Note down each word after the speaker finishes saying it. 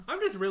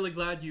just really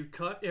glad you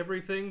cut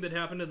everything that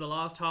happened in the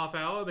last half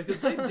hour, because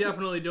they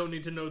definitely don't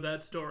need to know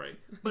that story.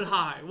 But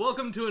hi,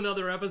 welcome to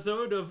another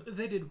episode of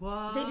They Did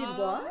What? They did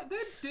what?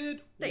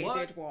 They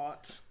did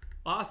what?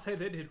 I say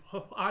they did.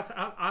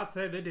 I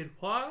say they did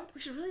what? We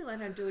should really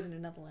learn how to do it in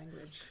another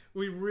language.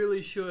 We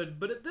really should,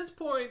 but at this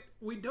point,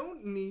 we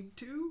don't need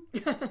to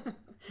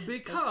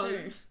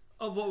because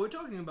of what we're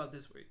talking about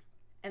this week.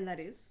 And that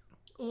is?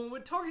 When we're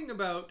talking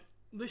about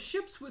the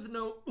ships with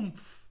no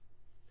oomph.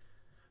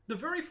 The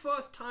very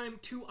first time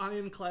two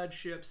ironclad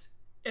ships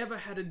ever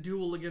had a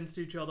duel against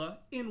each other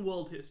in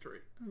world history.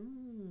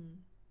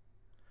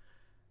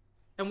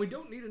 And we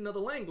don't need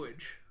another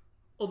language,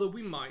 although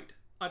we might.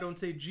 I don't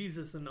say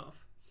Jesus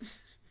enough.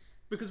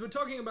 Because we're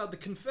talking about the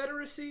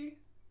Confederacy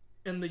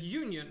and the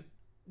Union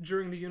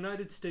during the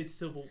United States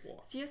Civil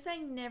War. So you're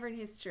saying never in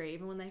history,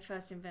 even when they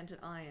first invented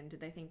iron, did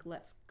they think,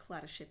 let's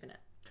clad a ship in it?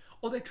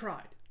 Oh, they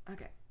tried.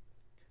 Okay.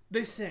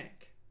 They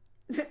sank.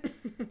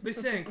 They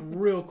sank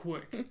real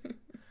quick.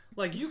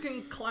 Like, you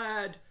can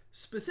clad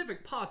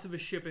specific parts of a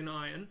ship in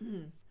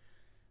iron,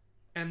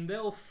 and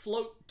they'll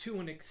float to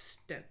an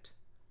extent.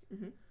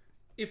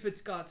 If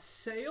it's got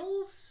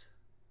sails,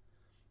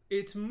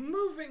 it's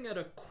moving at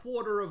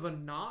 1/4 of a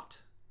knot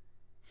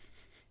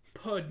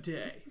per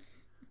day.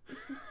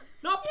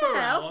 Not per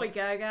hour. Off we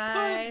go,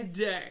 guys. Per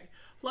day.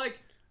 Like,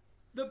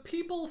 the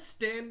people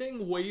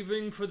standing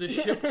waving for the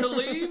ship to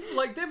leave,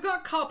 like, they've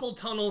got carpal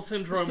tunnel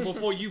syndrome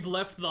before you've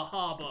left the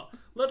harbor,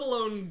 let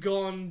alone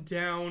gone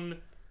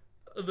down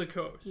the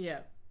coast. Yeah.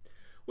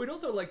 We'd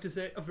also like to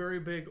say a very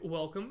big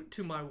welcome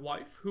to my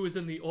wife, who is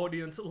in the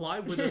audience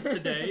live with us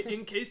today,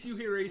 in case you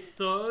hear a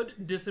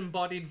third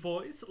disembodied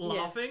voice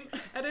laughing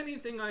at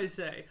anything I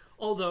say.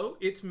 Although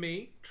it's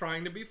me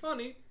trying to be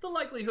funny, the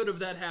likelihood of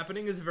that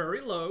happening is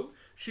very low.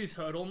 She's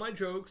heard all my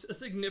jokes a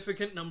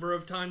significant number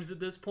of times at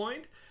this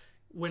point.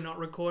 We're not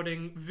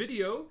recording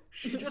video.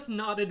 She just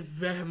nodded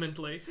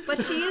vehemently. But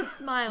she is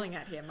smiling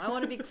at him. I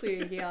want to be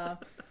clear here.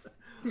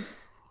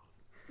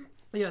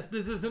 Yes,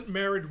 this isn't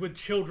Married with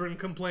Children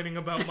complaining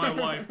about my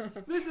wife.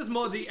 This is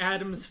more the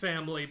Addams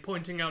Family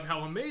pointing out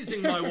how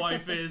amazing my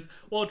wife is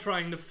while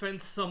trying to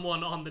fence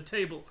someone on the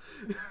table.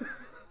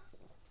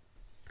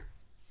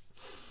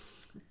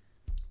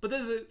 But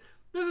this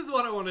is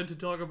what I wanted to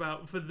talk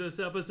about for this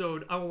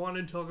episode. I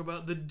wanted to talk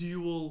about the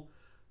duel,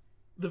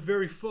 the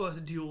very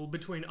first duel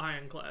between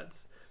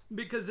ironclads.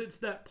 Because it's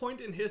that point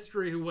in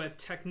history where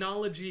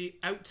technology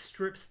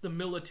outstrips the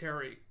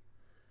military.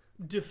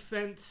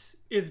 Defense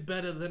is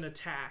better than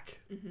attack.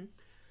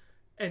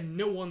 And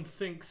no one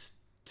thinks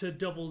to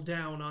double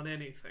down on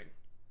anything.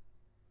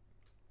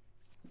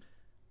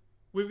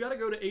 We've got to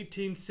go to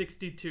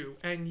 1862.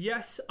 And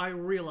yes, I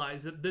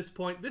realize at this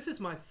point, this is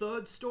my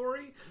third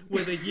story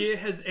where the year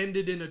has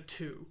ended in a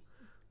 2.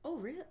 Oh,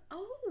 really?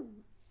 Oh.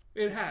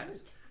 It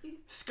has.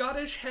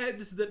 Scottish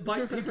heads that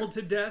bite people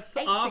to death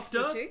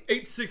after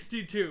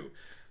 862.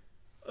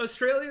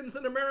 Australians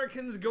and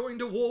Americans going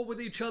to war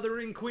with each other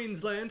in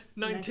Queensland,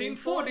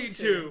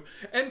 1942.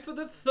 And for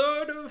the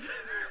third of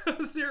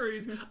the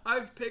series,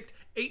 I've picked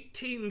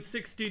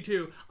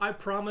 1862. I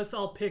promise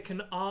I'll pick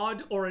an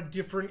odd or a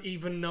different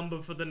even number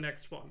for the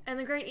next one. And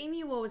the Great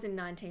Emu War was in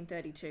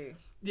 1932.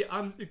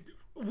 Yeah,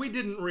 we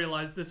didn't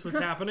realize this was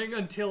happening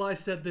until I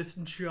said this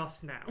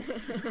just now.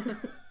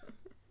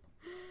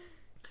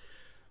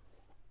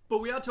 But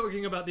we are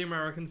talking about the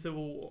American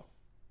Civil War.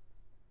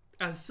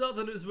 As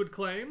Southerners would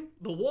claim,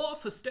 the war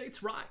for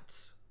states'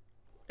 rights.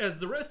 As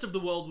the rest of the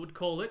world would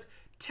call it,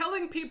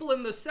 telling people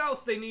in the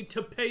South they need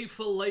to pay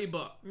for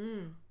labor.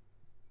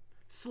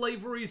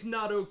 Slavery's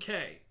not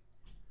okay.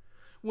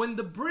 When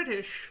the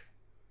British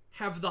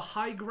have the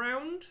high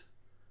ground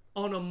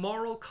on a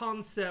moral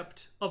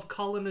concept of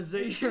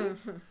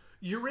colonization,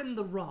 you're in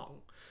the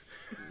wrong.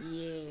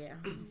 Yeah.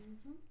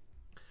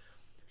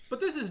 But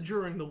this is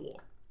during the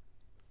war.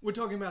 We're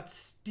talking about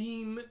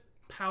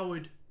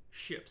steam-powered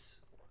ships.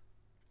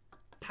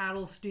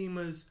 Paddle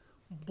steamers,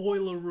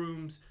 boiler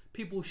rooms,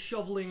 people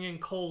shoveling in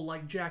coal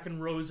like Jack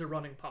and Rose are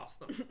running past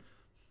them.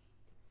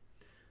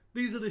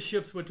 These are the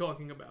ships we're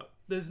talking about.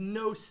 There's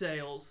no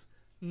sails,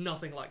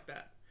 nothing like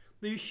that.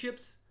 These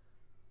ships,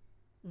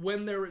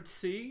 when they're at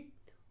sea,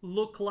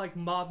 look like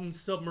modern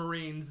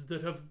submarines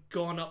that have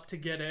gone up to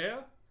get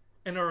air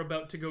and are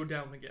about to go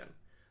down again.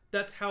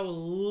 That's how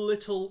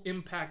little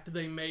impact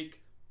they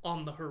make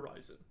on the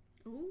horizon.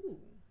 Ooh.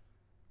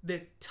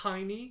 They're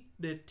tiny,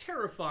 they're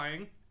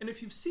terrifying, and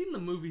if you've seen the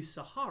movie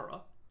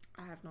Sahara...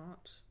 I have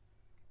not.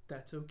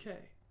 That's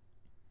okay.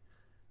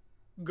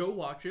 Go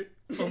watch it.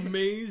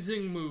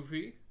 Amazing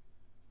movie.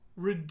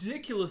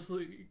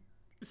 Ridiculously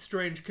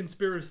strange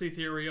conspiracy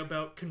theory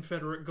about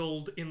Confederate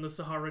gold in the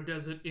Sahara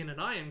Desert in an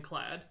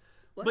ironclad.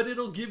 What? But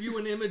it'll give you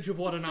an image of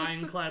what an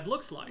ironclad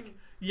looks like.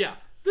 Yeah,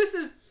 this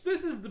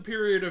is the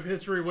period of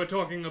history we're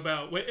talking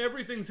about, where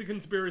everything's a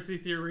conspiracy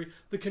theory.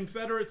 The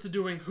Confederates are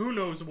doing who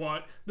knows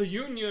what. The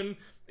Union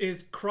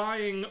is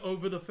crying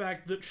over the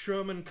fact that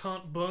Sherman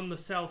can't burn the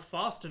South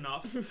fast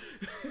enough.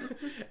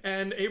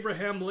 And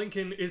Abraham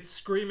Lincoln is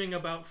screaming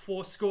about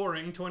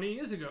forscoring 20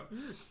 years ago.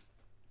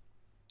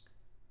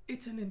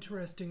 it's an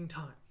interesting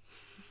time.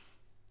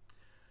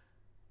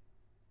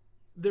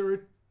 There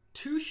are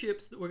two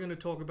ships that we're going to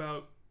talk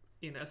about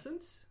in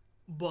essence,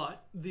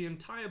 but the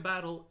entire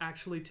battle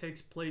actually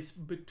takes place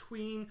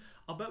between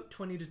about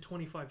 20 to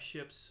 25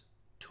 ships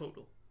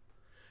total.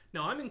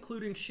 Now, I'm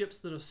including ships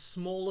that are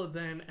smaller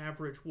than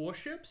average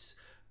warships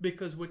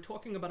because we're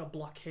talking about a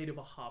blockade of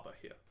a harbor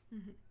here.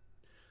 Mm-hmm.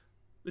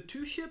 The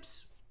two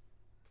ships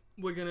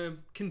we're going to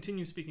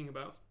continue speaking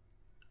about.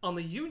 On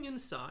the Union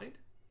side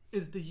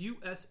is the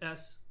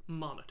USS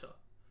Monitor.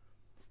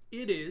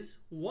 It is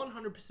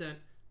 100%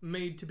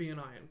 made to be an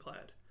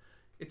ironclad.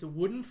 It's a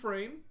wooden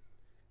frame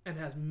and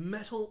has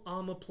metal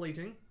armor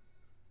plating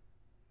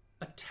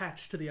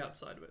attached to the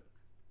outside of it.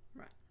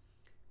 Right.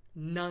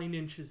 9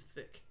 inches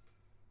thick.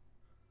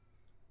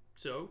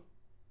 So,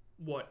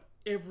 what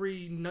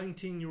every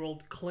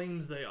 19-year-old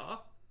claims they are,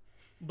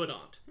 but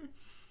aren't.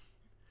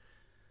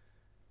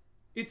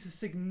 It's a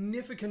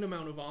significant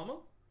amount of armor,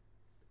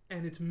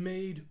 and it's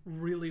made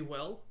really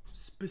well,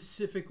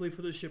 specifically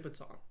for the ship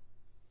it's on.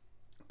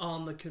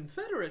 On the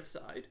Confederate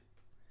side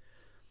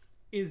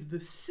is the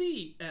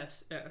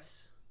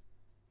CSS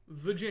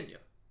Virginia.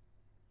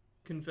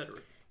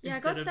 Confederate. Yeah, I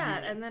instead got of that,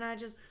 Union. and then I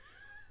just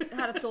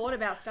had a thought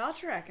about Star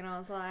Trek, and I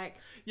was like,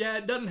 Yeah,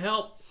 it doesn't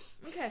help.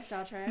 okay,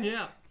 Star Trek.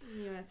 Yeah.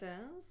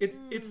 USS.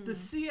 It's the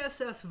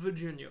CSS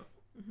Virginia.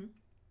 Mm-hmm.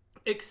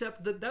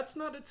 Except that that's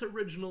not its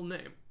original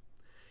name.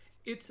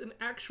 It's an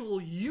actual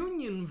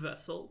Union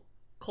vessel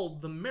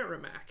called the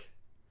Merrimack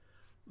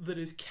that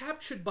is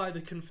captured by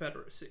the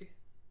Confederacy,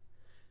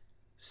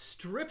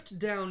 stripped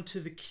down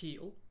to the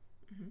keel,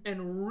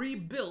 and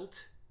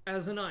rebuilt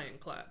as an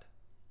ironclad.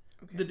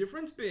 Okay. The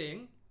difference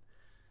being,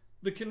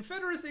 the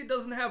Confederacy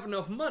doesn't have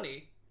enough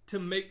money to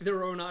make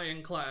their own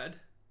ironclad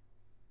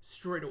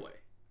straight away.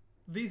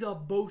 These are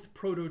both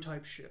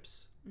prototype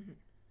ships. Mm-hmm.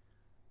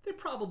 They're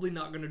probably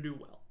not going to do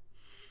well.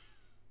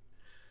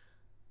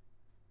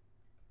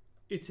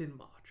 It's in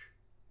March.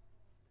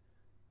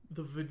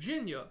 The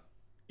Virginia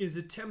is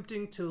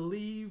attempting to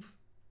leave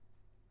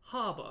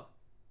harbor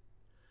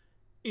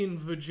in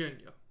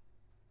Virginia.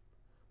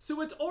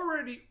 So it's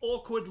already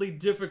awkwardly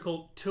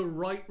difficult to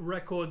write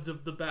records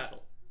of the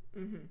battle.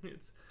 Mm-hmm.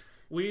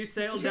 We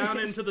sailed down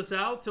into the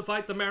south to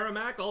fight the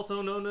Merrimack,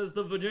 also known as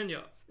the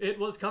Virginia. It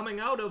was coming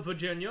out of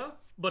Virginia,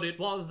 but it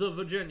was the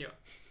Virginia.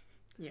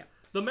 Yeah.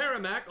 The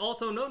Merrimack,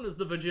 also known as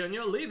the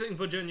Virginia, leaving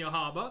Virginia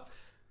Harbor.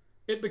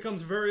 It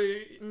becomes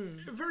very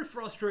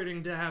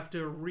frustrating to have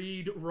to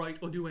read, write,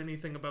 or do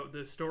anything about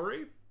this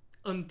story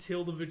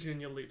until the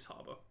Virginia leaves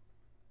harbor.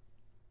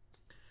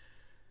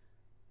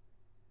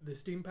 They're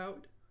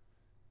steam-powered.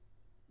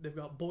 They've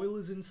got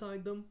boilers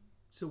inside them,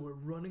 so we're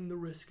running the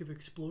risk of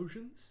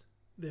explosions.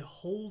 Their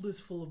hold is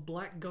full of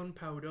black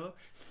gunpowder,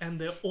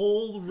 and they're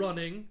all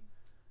running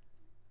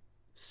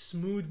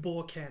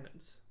smoothbore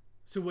cannons.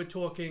 So we're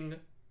talking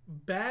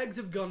bags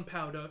of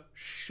gunpowder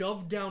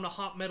shoved down a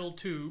hot metal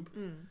tube,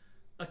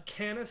 a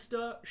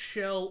canister,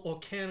 shell, or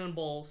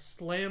cannonball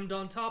slammed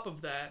on top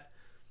of that,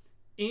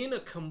 in a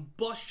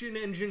combustion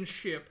engine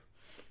ship,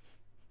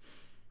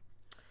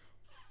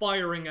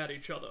 firing at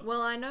each other.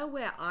 Well, I know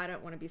where I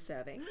don't want to be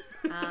serving,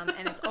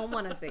 and it's on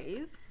one of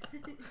these.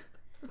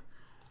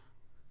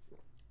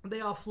 They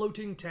are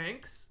floating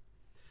tanks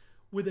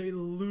with a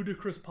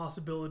ludicrous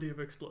possibility of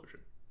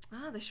explosion.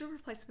 Ah, they should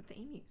replace with the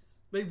emus.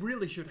 They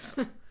really should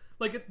have.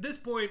 Like, at this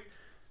point,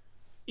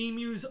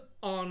 emus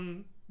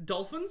on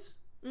dolphins,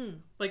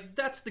 like,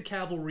 that's the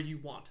cavalry you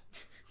want.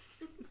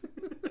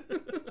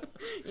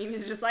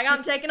 Emus are just like,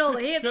 I'm taking all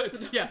the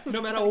hits.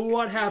 No matter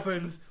what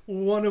happens,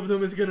 one of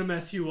them is going to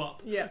mess you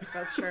up. Yeah,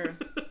 that's true.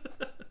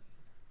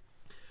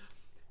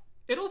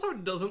 It also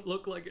doesn't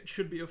look like it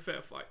should be a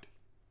fair fight.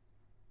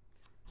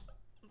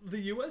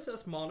 The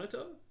USS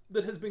Monitor,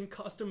 that has been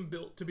custom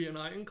built to be an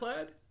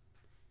ironclad,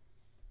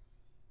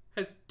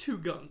 has 2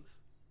 guns.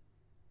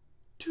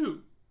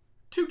 2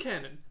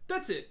 cannon.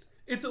 That's it.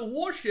 It's a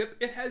warship.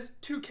 It has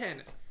 2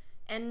 cannon.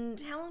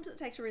 And how long does it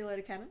take to reload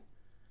a cannon?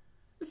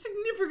 A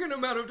significant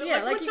amount of time.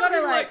 Yeah, like we're you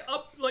gotta, talking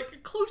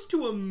up close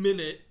to a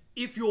minute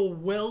if you're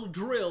well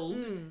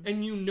drilled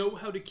and you know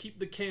how to keep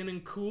the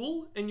cannon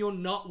cool and you're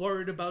not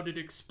worried about it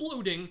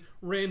exploding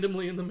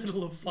randomly in the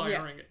middle of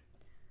firing it.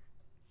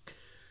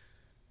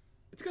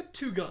 It's got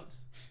 2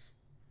 guns.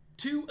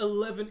 2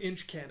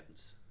 11-inch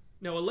cannons.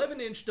 Now,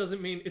 11-inch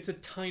doesn't mean it's a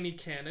tiny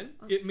cannon.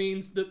 Okay. It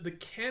means that the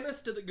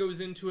canister that goes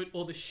into it,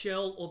 or the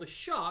shell, or the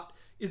shot,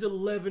 is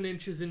 11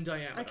 inches in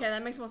diameter. Okay,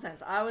 that makes more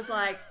sense. I was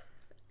like,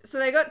 so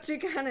they got 2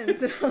 cannons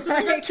that are So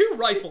they got 2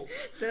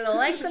 rifles. They're the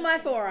length of my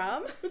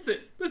forearm. That's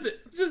it. Just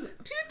 2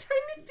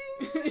 tiny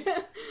things.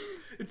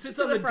 It sits Just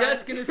to on the the front.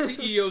 desk in a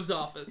CEO's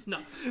office. No,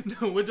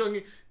 we're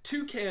talking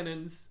 2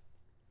 cannons.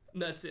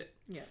 And that's it.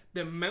 Yeah.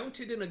 They're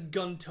mounted in a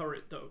gun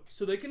turret, though,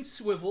 so they can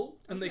swivel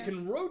and they Okay.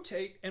 can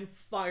rotate and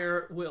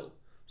fire at will.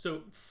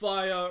 So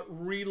fire,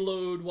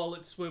 reload while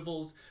it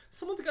swivels.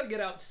 Someone's got to get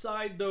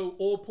outside, though,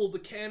 or pull the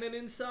cannon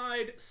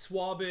inside,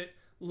 swab it,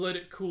 let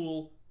it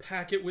cool,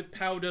 pack it with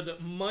powder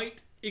that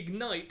might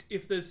ignite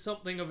if there's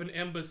something of an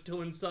ember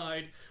still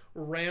inside,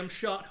 ram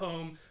shot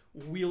home,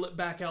 wheel it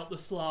back out the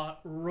slot,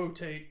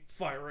 rotate,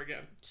 fire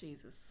again.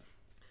 Jesus.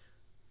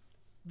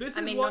 This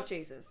I is mean, what... not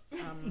Jesus.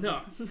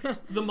 No,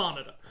 the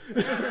Monitor.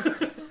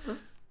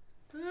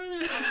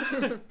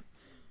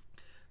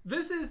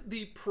 This is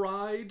the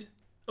pride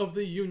of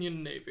the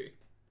Union Navy.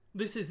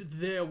 This is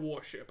their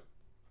warship.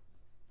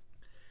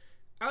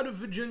 Out of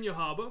Virginia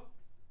Harbor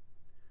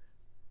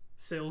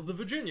sails the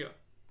Virginia.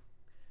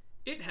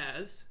 It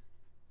has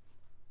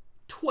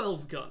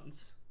 12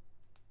 guns.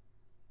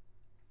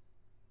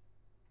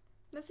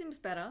 That seems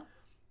better.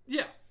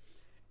 Yeah.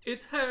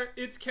 It's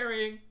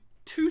carrying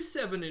 2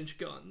 7-inch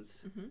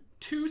guns,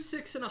 2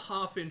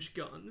 6.5-inch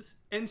guns,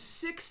 and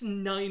 6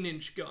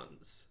 9-inch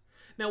guns.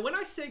 Now, when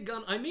I say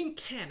gun, I mean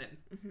cannon.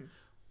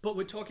 But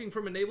we're talking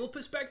from a naval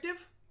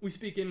perspective, we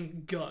speak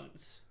in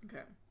guns.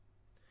 Okay.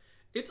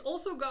 It's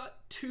also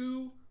got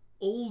 2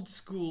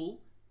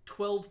 old-school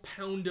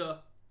 12-pounder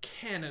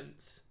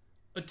cannons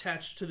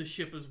attached to the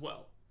ship as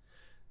well.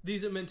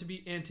 These are meant to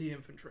be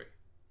anti-infantry.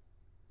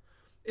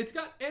 It's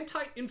got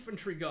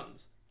anti-infantry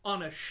guns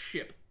on a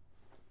ship.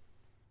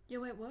 Yeah,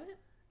 wait, what?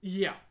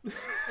 Yeah.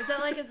 Is that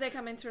like as they're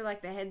coming through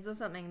like the heads or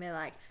something? They're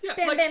like, Yeah,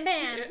 bam, like- bam,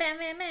 bam, yeah. bam,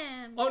 bam,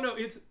 bam. Oh no,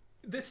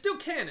 they're still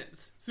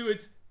cannons. So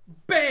it's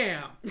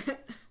BAM!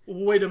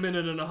 Wait a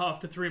minute and a half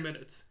to 3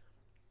 minutes.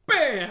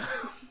 BAM!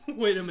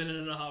 Wait a minute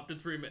and a half to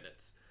 3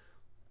 minutes.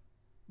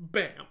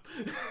 BAM!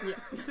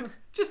 Yeah.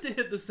 Just to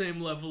hit the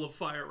same level of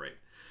fire rate.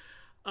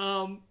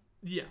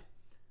 Yeah.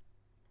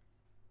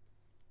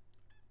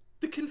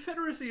 The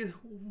Confederacy is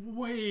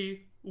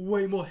way,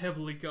 way more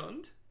heavily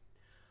gunned,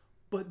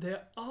 but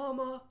their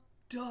armor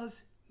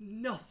does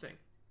nothing.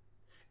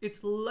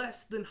 It's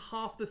less than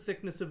half the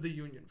thickness of the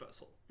Union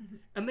vessel.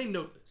 And they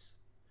know this.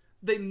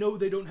 They know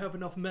they don't have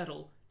enough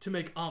metal to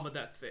make armor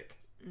that thick.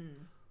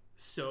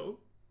 So,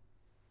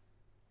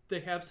 they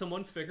have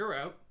someone figure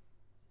out,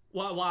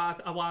 why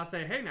I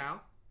say, hey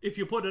now, if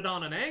you put it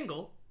on an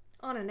angle,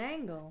 On an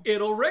angle.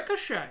 it'll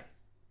ricochet.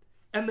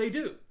 And they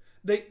do.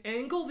 They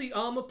angle the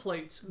armor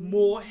plates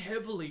more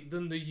heavily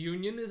than the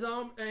Union is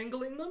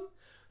angling them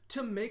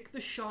to make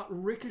the shot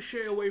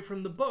ricochet away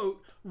from the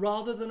boat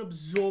rather than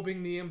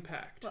absorbing the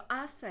impact. Well,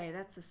 I say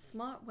that's a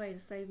smart way to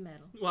save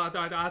metal. Well,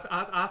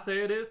 I say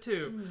it is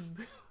too.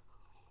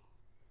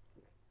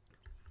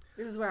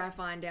 This is where I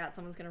find out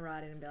someone's going to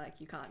write in and be like,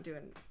 you can't do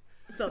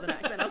a southern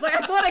accent. I was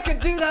like, I thought I could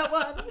do that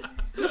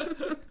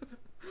one.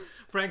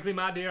 Frankly,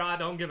 my dear, I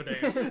don't give a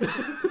damn.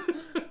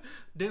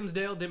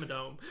 Dimsdale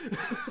Dimmadome.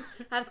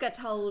 I just got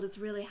told it's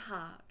really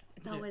hard.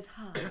 It's always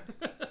hard.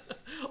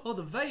 Oh,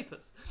 the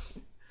vapors.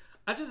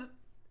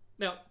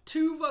 Now,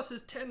 2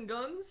 versus 10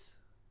 guns,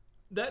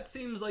 that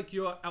seems like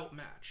you're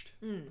outmatched.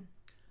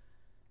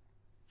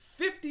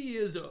 50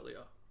 years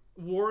earlier,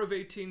 War of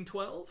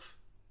 1812,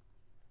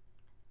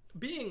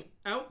 being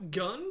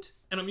outgunned,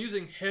 and I'm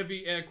using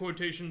heavy air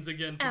quotations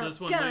again for this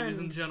one, ladies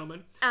and Outgunned.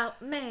 gentlemen,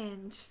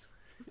 Outmanned.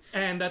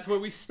 and that's where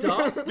we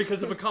stop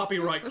because of a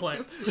copyright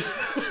claim.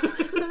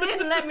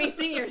 Lynn, let me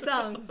sing your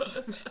songs.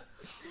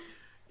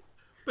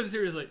 But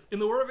seriously, in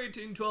the War of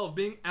 1812,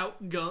 being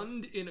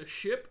outgunned in a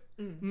ship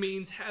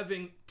means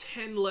having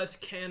 10 less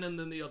cannon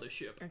than the other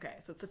ship. Okay,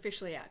 so it's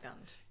officially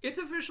outgunned. It's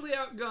officially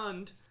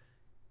outgunned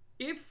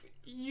if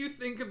you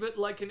think of it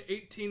like an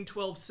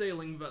 1812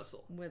 sailing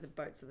vessel. Where the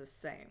boats are the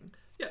same.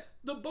 Yeah,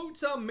 the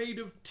boats are made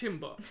of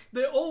timber.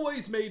 They're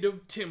always made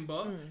of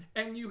timber,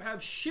 and you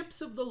have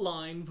ships of the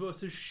line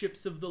versus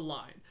ships of the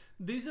line.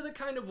 These are the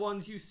kind of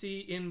ones you see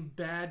in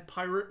bad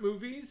pirate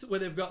movies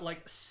where they've got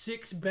like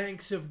 6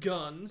 banks of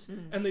guns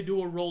and they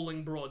do a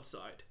rolling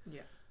broadside.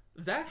 Yeah.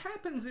 That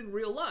happens in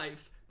real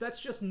life. That's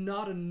just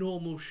not a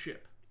normal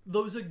ship.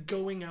 Those are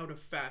going out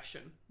of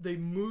fashion. They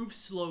move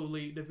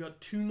slowly. They've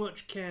got too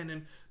much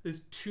cannon.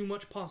 There's too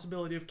much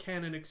possibility of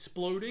cannon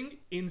exploding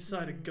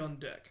inside a gun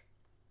deck.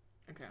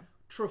 Okay.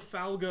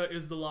 Trafalgar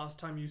is the last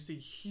time you see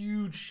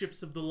huge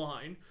ships of the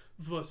line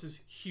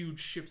versus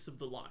huge ships of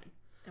the line.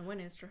 And when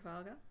is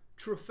Trafalgar?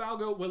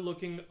 Trafalgar, we're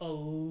looking a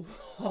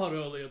lot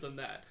earlier than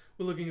that.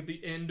 We're looking at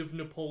the end of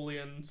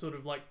Napoleon sort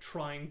of like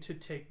trying to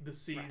take the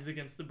seas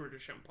against the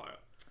British Empire.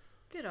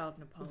 Good old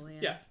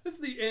Napoleon. Yeah, it's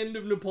the end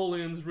of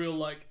Napoleon's real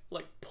like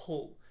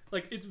pull.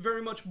 Like it's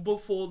very much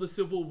before the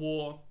Civil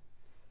War,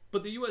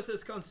 but the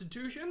USS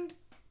Constitution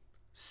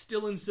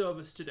still in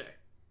service today.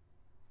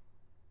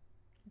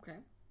 Okay.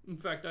 In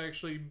fact, I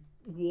actually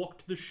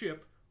walked the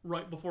ship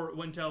right before it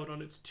went out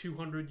on its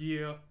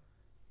 200-year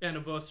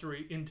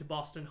anniversary into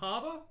Boston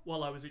Harbor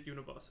while I was at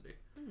university.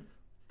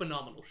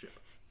 Phenomenal ship.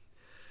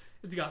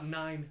 It's got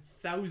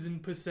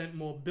 9,000%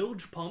 more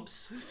bilge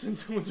pumps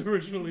since it was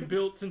originally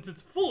built, since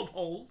it's full of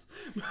holes.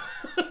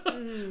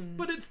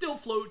 But it still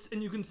floats,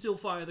 and you can still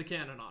fire the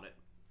cannon on it.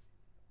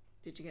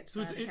 Did you get to So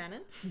fire it's- the it-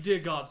 cannon? Dear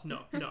gods,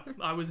 no.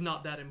 I was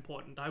not that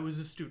important. I was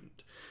a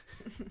student.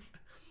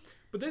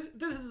 But this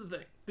is the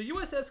thing. The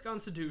USS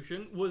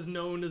Constitution was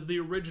known as the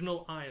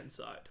original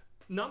Ironside.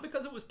 Not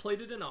because it was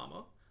plated in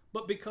armor,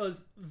 but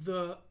because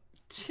the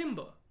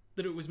timber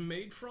that it was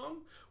made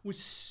from was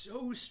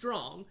so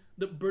strong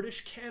that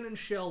British cannon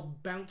shell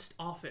bounced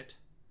off it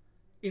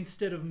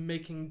instead of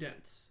making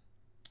dents.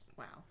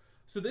 Wow.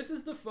 So this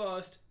is the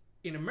first,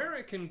 in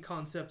American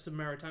concepts of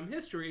maritime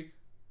history,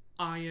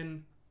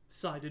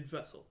 iron-sided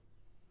vessel.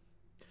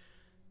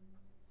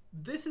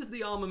 This is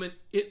the armament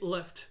it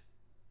left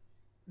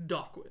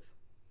dock with.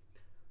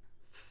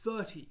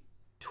 30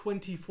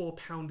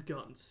 24-pound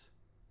guns.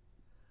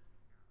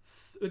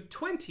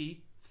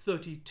 20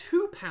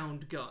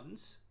 32-pound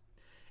guns.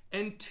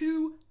 And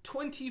 2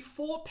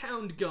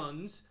 24-pound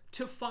guns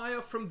to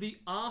fire from the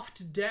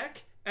aft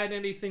deck at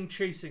anything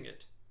chasing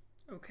it.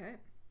 Okay.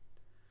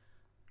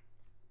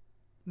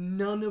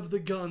 None of the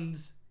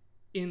guns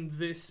in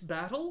this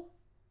battle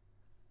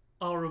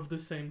are of the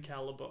same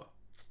caliber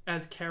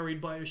as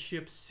carried by a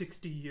ship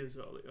 60 years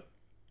earlier.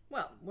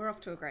 Well, we're off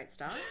to a great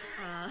start.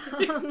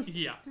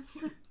 Yeah.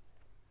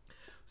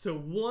 So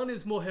one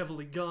is more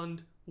heavily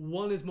gunned,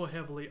 one is more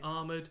heavily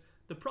armored.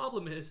 The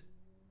problem is,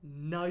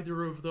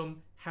 neither of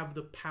them have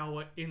the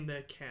power in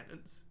their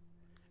cannons.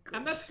 Good.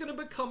 And that's going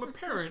to become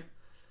apparent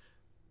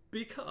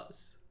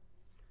because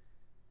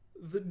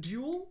the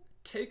duel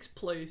takes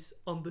place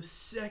on the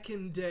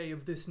second day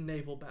of this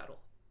naval battle.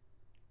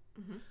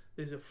 Mm-hmm.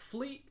 There's a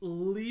fleet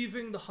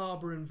leaving the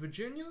harbor in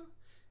Virginia,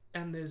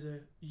 and there's a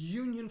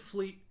Union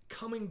fleet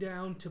coming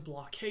down to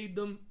blockade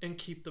them and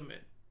keep them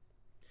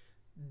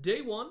in.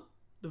 Day one,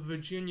 the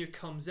Virginia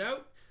comes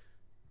out,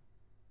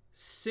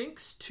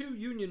 sinks 2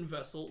 Union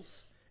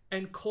vessels,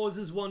 and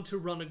causes one to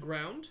run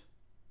aground.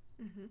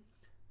 Mm-hmm.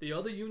 The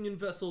other Union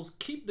vessels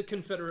keep the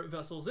Confederate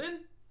vessels in,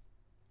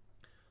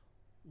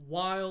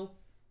 while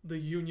the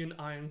Union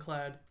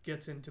ironclad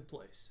gets into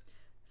place.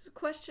 There's a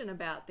question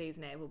about these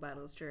naval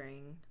battles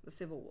during the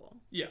Civil War.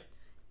 Yeah.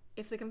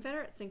 If the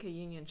Confederates sink a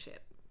Union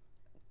ship,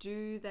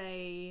 do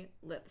they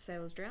let the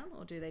sailors drown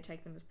or do they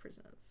take them as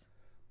prisoners?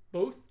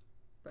 Both.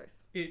 Both.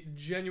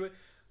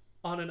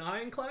 On an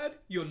ironclad,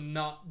 you're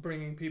not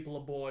bringing people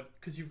aboard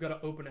because you've got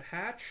to open a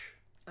hatch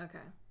Okay.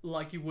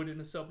 like you would in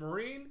a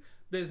submarine.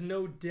 There's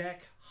no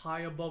deck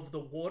high above the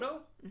water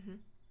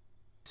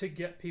to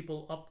get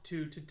people up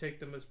to take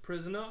them as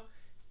prisoner.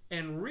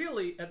 And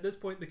really, at this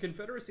point, the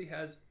Confederacy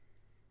has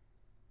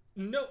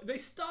they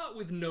start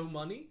with no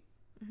money.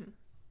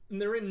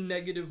 And they're in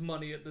negative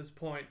money at this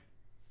point,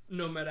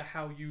 no matter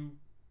how you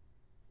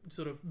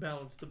sort of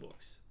balance the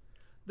books.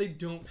 They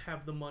don't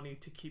have the money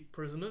to keep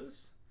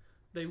prisoners.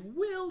 They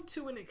will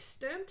to an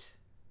extent,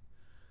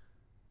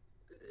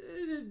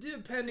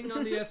 depending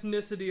on the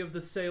ethnicity of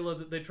the sailor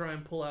that they try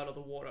and pull out of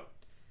the water.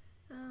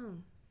 Oh.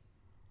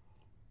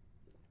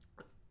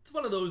 It's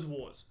one of those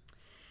wars.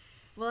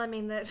 Well, I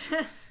mean, that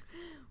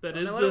That I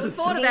is know what it the was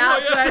fought Civil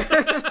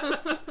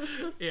about, War,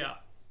 yeah.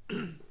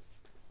 Yeah.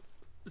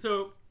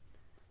 So,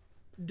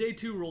 day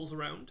 2 rolls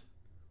around.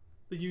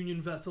 The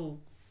Union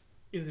vessel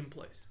is in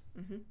place.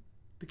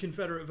 The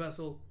Confederate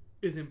vessel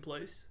is in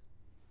place.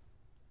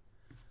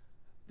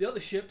 The other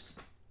ships,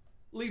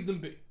 leave them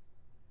be.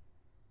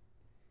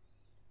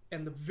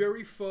 And the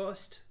very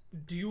first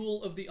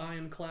duel of the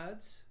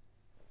ironclads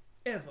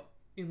ever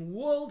in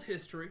world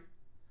history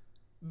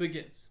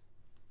begins.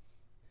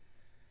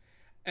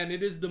 And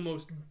it is the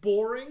most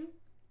boring,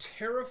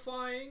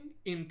 terrifying,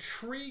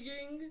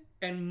 intriguing,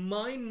 and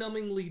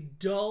mind-numbingly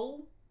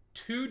dull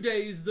 2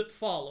 days that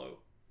follow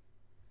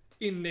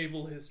in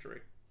naval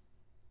history.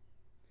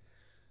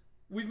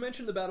 We've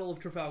mentioned the Battle of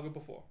Trafalgar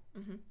before.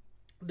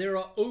 There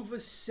are over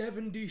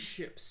 70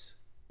 ships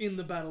in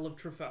the Battle of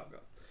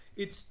Trafalgar.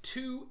 It's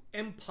 2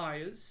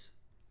 empires,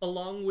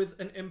 along with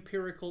an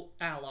empirical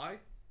ally.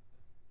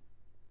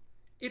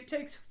 It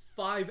takes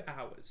 5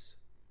 hours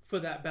for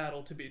that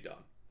battle to be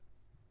done.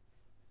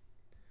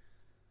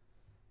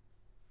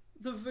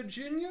 The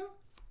Virginia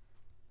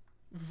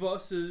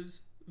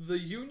versus the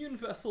Union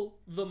vessel,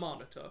 the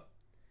Monitor,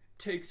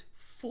 takes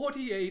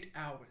 48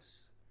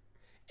 hours.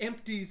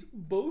 Empties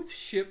both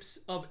ships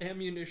of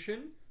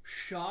ammunition,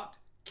 shot,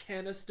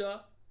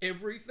 canister,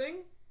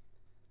 everything.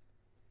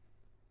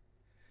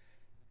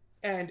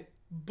 And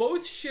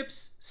both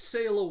ships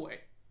sail away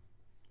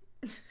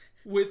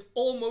with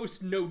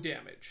almost no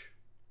damage.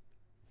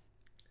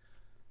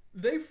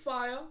 They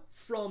fire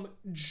from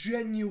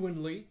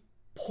genuinely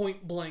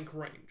point-blank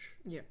range.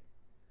 Yeah.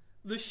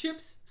 The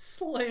ships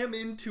slam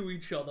into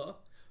each other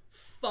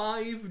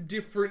 5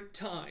 different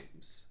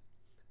times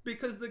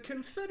because the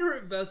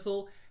Confederate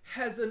vessel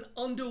has an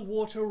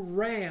underwater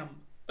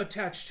ram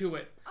attached to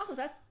it. Oh,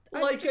 that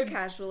Like just a-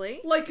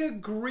 casually. Like a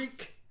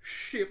Greek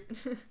ship.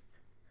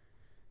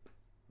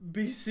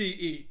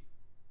 BCE.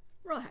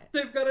 Right.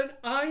 They've got an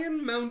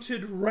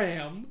iron-mounted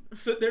ram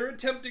that they're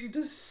attempting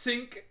to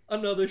sink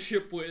another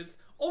ship with,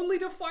 only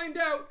to find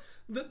out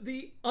that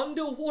the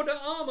underwater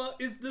armor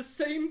is the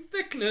same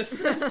thickness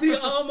as the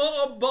armor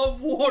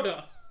above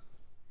water.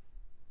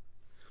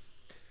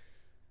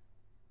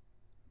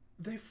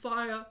 They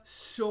fire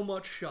so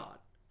much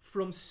shot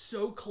from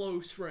so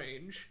close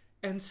range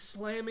and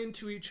slam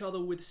into each other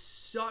with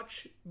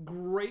such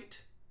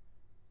great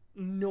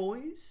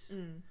noise.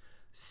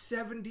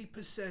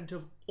 70%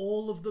 of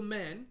all of the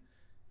men,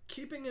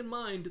 keeping in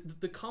mind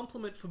that the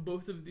complement for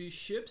both of these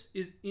ships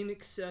is in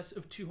excess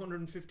of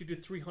 250 to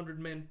 300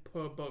 men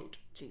per boat.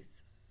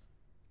 Jesus.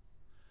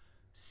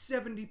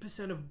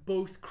 70% of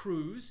both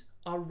crews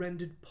are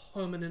rendered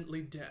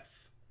permanently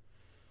deaf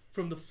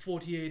from the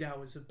 48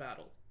 hours of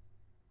battle.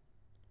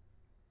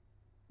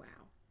 Wow.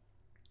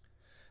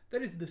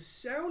 That is the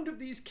sound of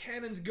these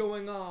cannons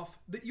going off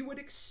that you would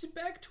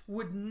expect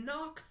would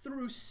knock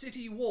through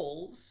city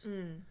walls,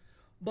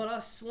 but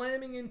are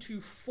slamming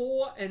into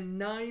 4 and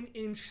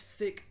 9-inch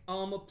thick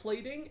armor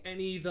plating and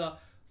either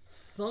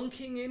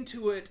thunking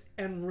into it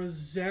and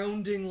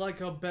resounding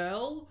like a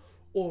bell,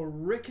 or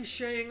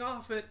ricocheting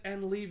off it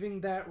and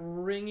leaving that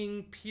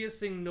ringing,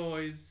 piercing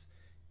noise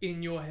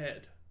in your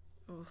head.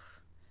 Oof.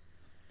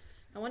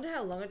 I wonder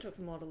how long it took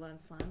them all to learn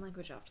sign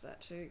language after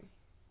that too.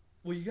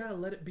 Well, you gotta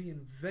let it be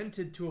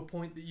invented to a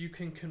point that you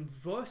can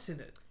converse in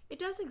it. It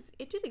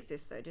did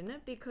exist though, didn't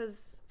it?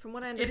 Because from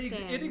what I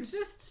understand, It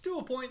exists to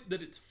a point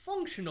that it's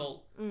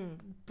functional,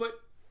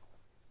 but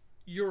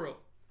you're a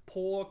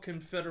poor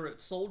Confederate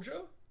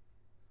soldier.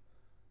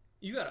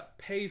 You gotta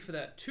pay for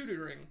that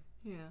tutoring.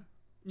 Yeah.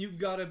 You've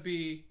gotta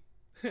be...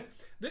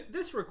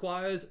 This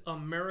requires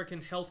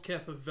American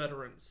healthcare for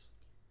veterans.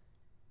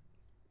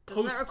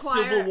 Doesn't that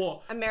Post-Civil require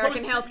War.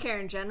 American healthcare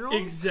in general?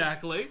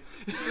 Exactly.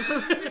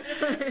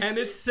 And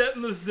it's set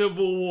in the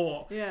Civil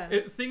War. Yeah.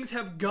 Things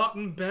have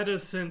gotten better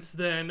since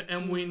then,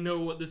 and we know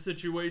what the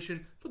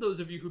situation, for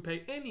those of you who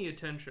pay any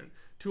attention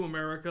to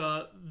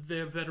America,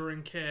 their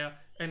veteran care,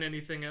 and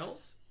anything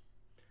else,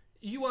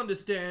 you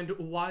understand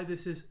why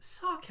this is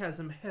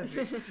sarcasm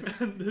heavy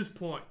at this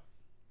point.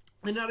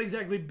 And not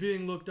exactly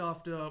being looked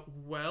after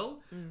well.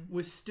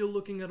 We're still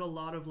looking at a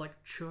lot of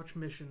like church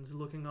missions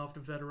looking after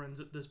veterans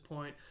at this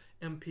point,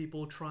 and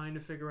people trying to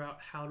figure out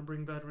how to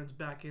bring veterans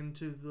back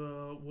into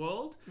the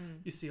world.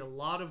 You see a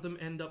lot of them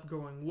end up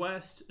going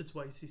west. It's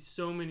why you see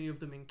so many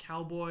of them in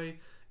cowboy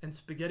and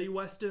spaghetti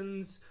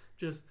westerns.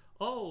 Just,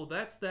 oh,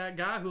 that's that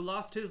guy who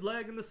lost his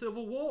leg in the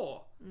Civil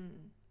War.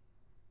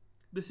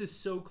 This is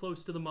so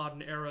close to the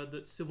modern era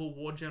that Civil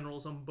War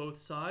generals on both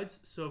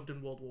sides served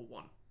in World War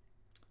I.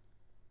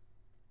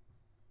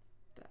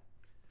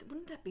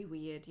 Wouldn't that be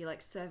weird? You're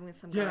like serving with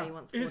some guy you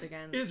once fought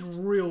against. It's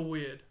real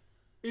weird.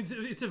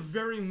 It's a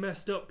very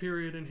messed up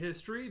period in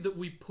history that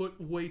we put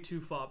way too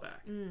far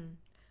back.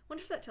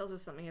 Wonder if that tells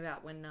us something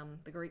about when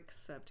the Greeks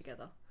served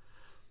together.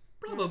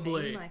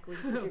 Probably. You know what I mean? Like we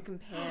could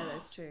compare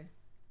those two.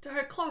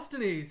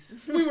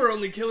 Dioclesthenes. We were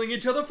only killing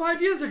each other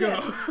 5 years ago.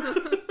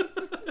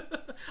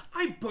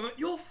 I burnt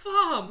your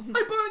farm.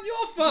 I burnt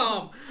your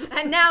farm.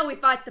 And now we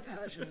fight the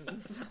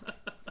Persians.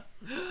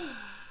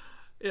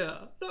 Yeah,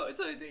 no,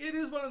 it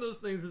is one of those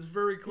things that's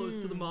very close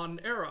to the modern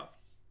era.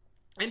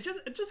 And just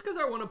because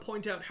I want to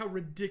point out how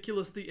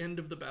ridiculous the end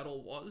of the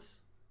battle was,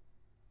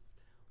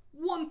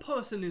 one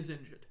person is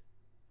injured.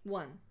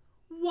 One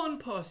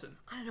person.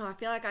 I don't know, I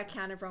feel like I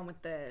count everyone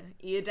with the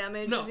ear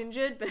damage No, is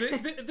injured.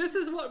 But this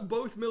is what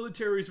both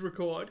militaries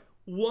record.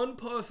 One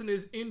person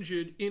is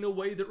injured in a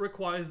way that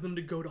requires them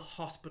to go to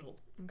hospital.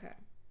 Okay.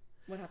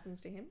 What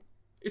happens to him?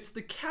 It's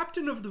the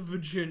captain of the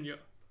Virginia.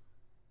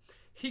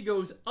 He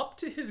goes up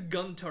to his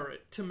gun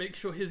turret to make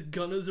sure his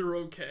gunners are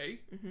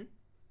okay.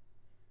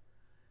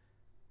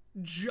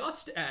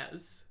 Just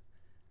as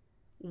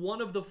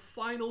one of the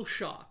final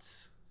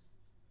shots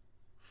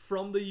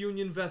from the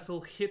Union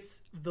vessel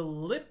hits the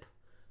lip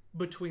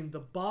between the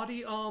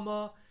body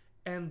armor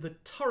and the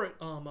turret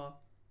armor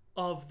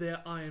of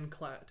their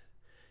ironclad.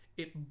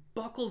 It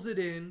buckles it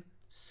in,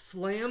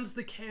 slams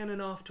the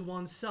cannon off to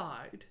one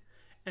side,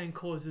 and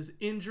causes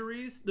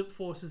injuries that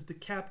forces the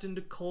captain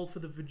to call for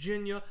the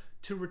Virginia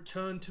to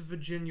return to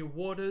Virginia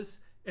waters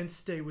and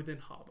stay within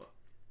harbor.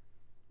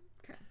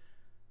 Okay.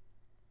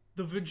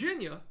 The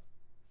Virginia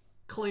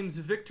claims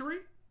victory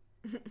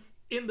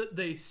in that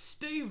they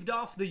staved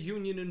off the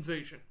Union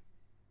invasion.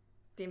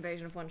 The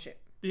invasion of one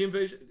ship. The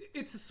invasion,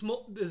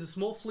 there's a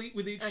small fleet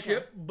with each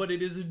ship, but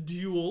it is a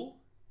duel,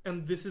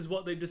 and this is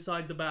what they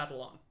decide the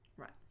battle on.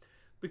 Right.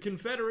 The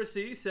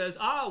Confederacy says,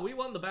 we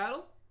won the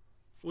battle.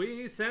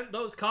 We sent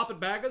those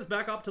carpetbaggers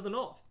back up to the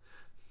north.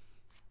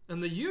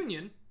 And the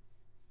Union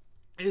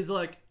is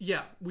like,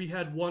 yeah, we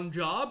had one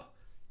job,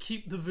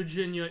 keep the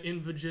Virginia in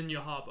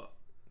Virginia Harbor.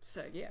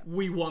 So, yeah.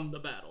 We won the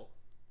battle.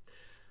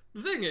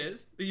 The thing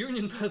is, the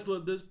Union vessel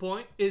at this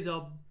point is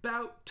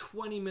about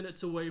 20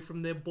 minutes away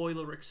from their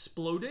boiler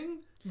exploding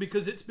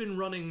because it's been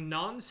running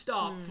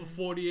non-stop for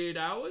 48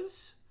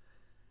 hours.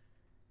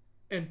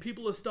 And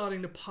people are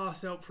starting to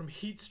pass out from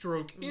heat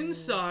stroke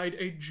inside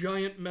a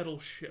giant metal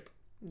ship.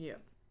 Yeah.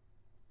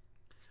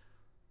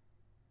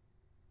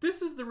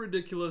 This is the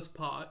ridiculous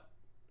part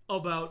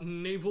about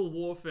naval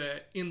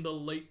warfare in the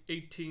late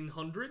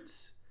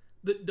 1800s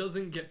that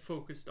doesn't get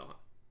focused on.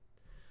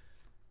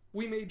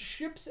 We made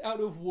ships out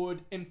of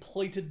wood and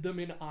plated them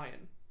in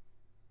iron.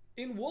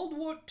 In World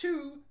War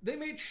II, they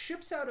made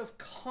ships out of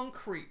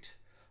concrete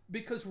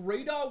because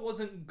radar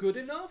wasn't good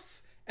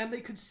enough and they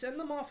could send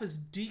them off as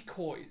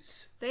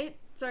decoys. They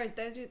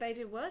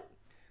did what?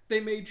 They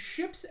made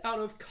ships out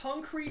of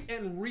concrete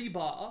and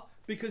rebar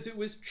because it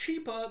was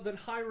cheaper than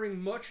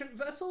hiring merchant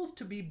vessels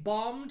to be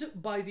bombed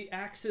by the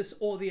Axis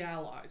or the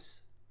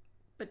Allies.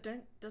 But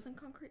doesn't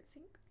concrete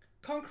sink?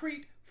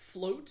 Concrete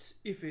floats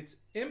if it's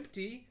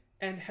empty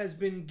and has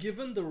been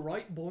given the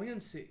right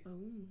buoyancy.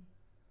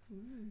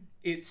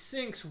 It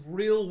sinks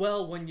real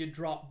well when you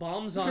drop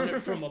bombs on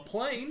it from a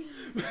plane.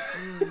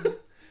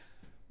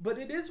 But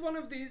it is one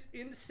of these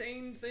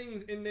insane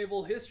things in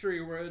naval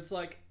history where it's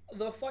like,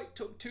 the fight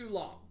took too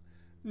long.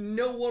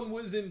 No one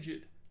was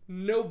injured.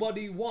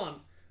 Nobody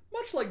won.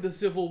 Much like the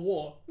Civil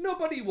War.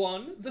 Nobody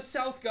won, the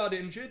South got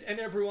injured, and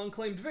everyone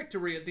claimed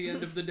victory at the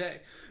end of the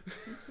day.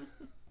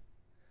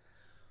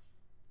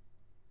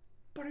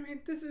 But I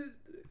mean, this is...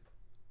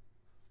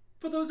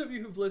 For those of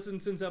you who've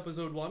listened since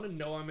episode 1 and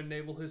know I'm a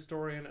naval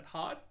historian at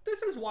heart,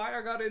 this is why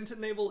I got into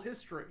naval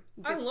history.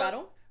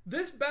 Battle?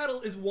 This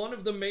battle is one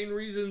of the main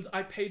reasons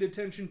I paid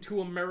attention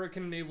to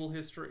American naval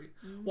history.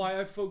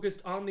 Why I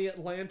focused on the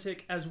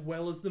Atlantic as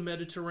well as the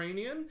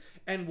Mediterranean,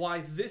 and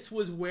why this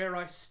was where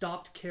I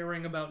stopped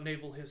caring about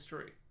naval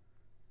history.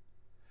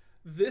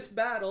 This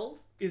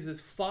battle is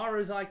as far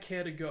as I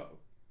care to go.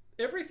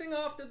 Everything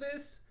after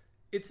this,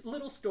 it's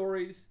little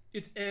stories,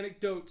 it's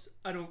anecdotes,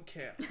 I don't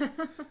care.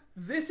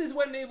 This is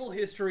when naval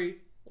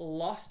history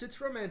lost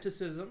its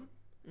romanticism,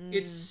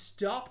 it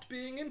stopped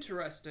being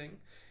interesting,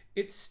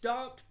 it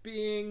stopped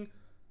being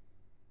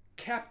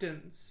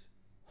captains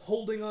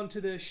holding onto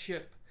their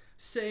ship,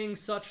 saying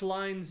such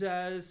lines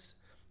as,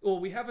 well,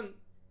 we haven't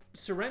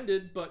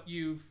surrendered, but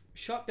you've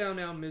shot down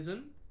our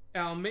mizzen,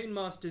 our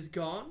mainmast is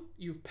gone,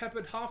 you've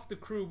peppered half the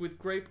crew with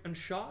grape and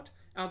shot,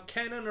 our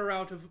cannon are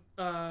out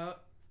of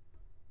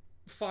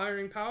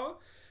firing power,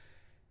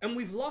 and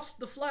we've lost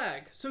the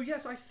flag. So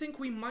yes, I think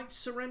we might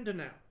surrender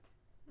now.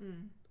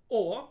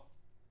 Or,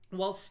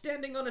 while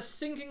standing on a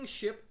sinking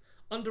ship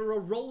under a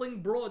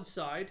rolling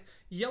broadside,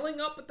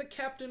 yelling up at the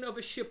captain of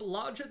a ship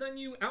larger than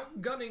you,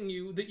 outgunning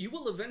you, that you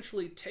will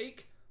eventually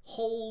take,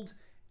 hold,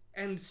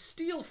 and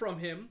steal from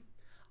him,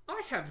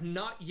 I have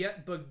not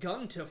yet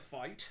begun to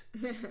fight.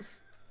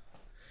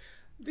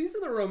 These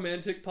are the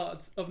romantic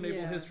parts of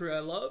naval history I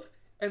love,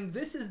 and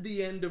this is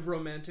the end of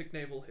romantic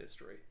naval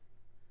history.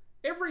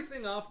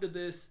 Everything after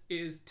this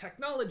is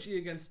technology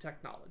against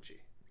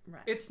technology.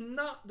 Right. It's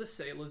not the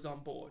sailors on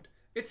board.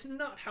 It's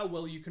not how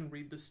well you can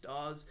read the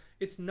stars.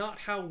 It's not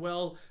how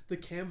well the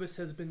canvas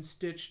has been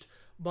stitched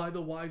by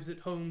the wives at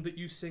home that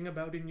you sing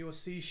about in your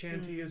sea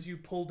shanty as you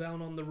pull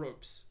down on the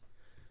ropes.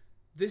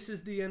 This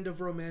is the end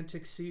of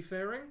romantic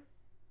seafaring,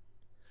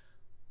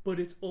 but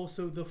it's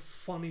also the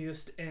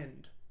funniest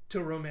end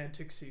to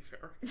romantic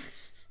seafaring.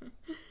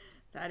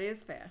 That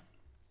is fair.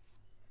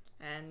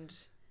 And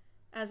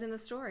as in the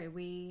story,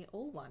 we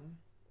all won,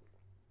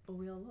 or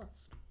we all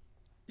lost.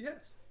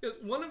 Yes. Yes,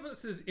 one of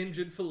us is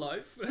injured for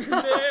life, and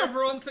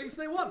everyone thinks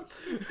they won.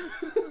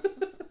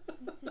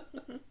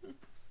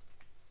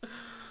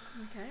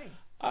 Okay.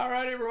 All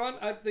right, everyone.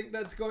 I think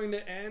that's going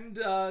to end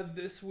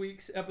this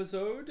week's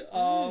episode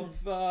of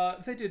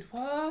They Did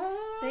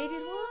What? They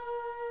did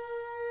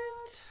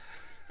what?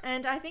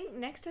 And I think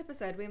next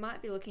episode we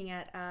might be looking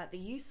at the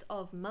use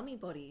of mummy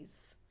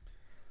bodies.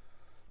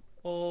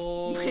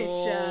 Oh,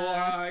 Which,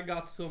 I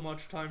got so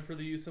much time for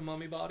the use of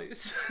mummy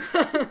bodies.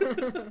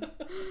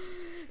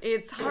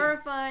 It's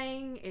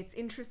horrifying, it's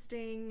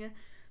interesting,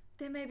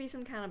 there may be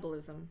some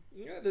cannibalism.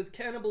 Yeah, there's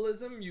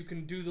cannibalism, you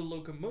can do the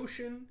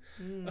locomotion.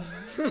 And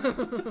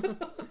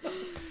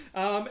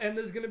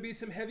there's going to be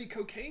some heavy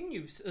cocaine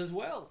use as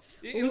well.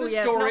 In the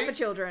yes, story. not for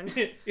children.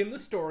 In the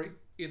story.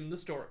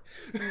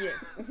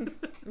 Yes.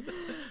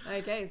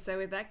 Okay, so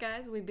with that,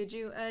 guys, we bid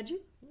you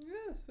adieu.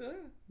 Yes,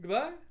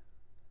 goodbye.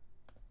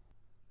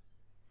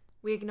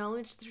 We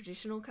acknowledge the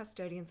traditional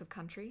custodians of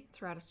country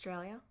throughout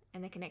Australia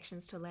and their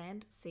connections to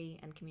land, sea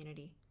and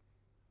community.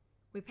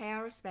 We pay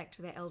our respect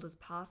to their elders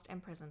past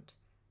and present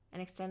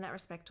and extend that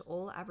respect to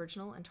all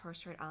Aboriginal and Torres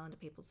Strait Islander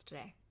peoples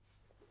today.